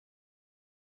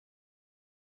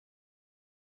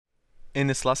In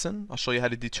this lesson, I'll show you how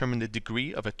to determine the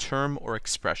degree of a term or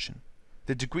expression.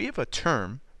 The degree of a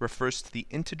term refers to the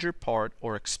integer part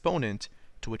or exponent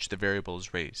to which the variable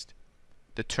is raised.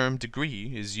 The term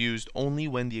degree is used only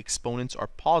when the exponents are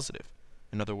positive,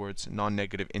 in other words,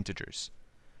 non-negative integers.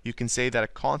 You can say that a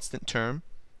constant term,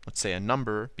 let's say a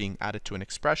number being added to an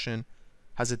expression,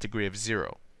 has a degree of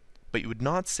 0. But you would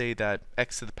not say that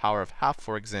x to the power of half,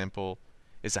 for example,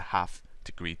 is a half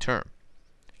degree term.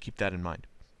 Keep that in mind.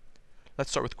 Let's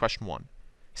start with question 1.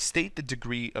 State the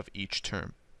degree of each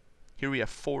term. Here we have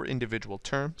 4 individual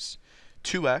terms.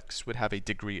 2x would have a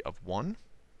degree of 1,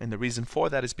 and the reason for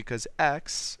that is because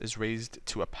x is raised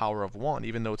to a power of 1,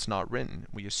 even though it's not written.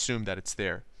 We assume that it's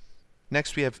there.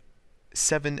 Next we have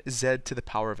 7z to the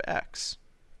power of x.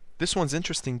 This one's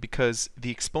interesting because the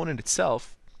exponent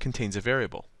itself contains a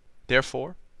variable.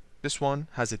 Therefore, this one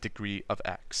has a degree of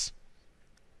x.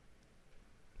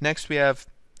 Next we have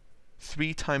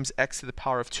 3 times x to the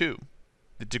power of 2.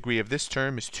 The degree of this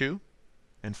term is 2.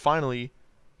 And finally,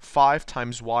 5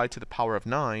 times y to the power of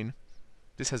 9.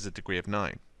 This has a degree of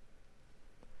 9.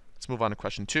 Let's move on to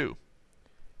question 2.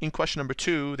 In question number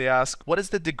 2, they ask, what is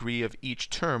the degree of each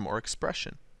term or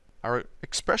expression? Our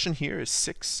expression here is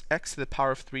 6x to the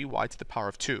power of 3, y to the power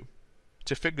of 2.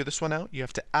 To figure this one out, you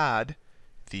have to add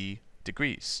the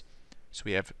degrees. So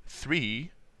we have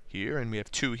 3 here and we have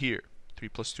 2 here. 3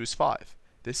 plus 2 is 5.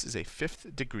 This is a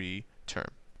 5th degree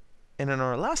term. And in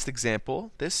our last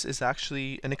example, this is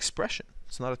actually an expression.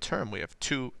 It's not a term. We have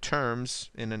 2 terms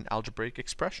in an algebraic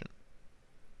expression.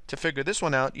 To figure this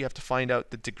one out, you have to find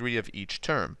out the degree of each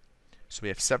term. So we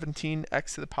have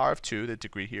 17x to the power of 2. The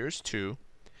degree here is 2.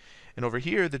 And over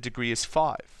here, the degree is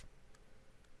 5.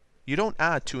 You don't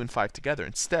add 2 and 5 together.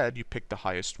 Instead, you pick the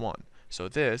highest one. So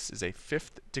this is a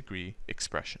 5th degree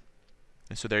expression.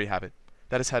 And so there you have it.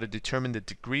 That is how to determine the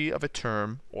degree of a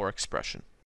term or expression.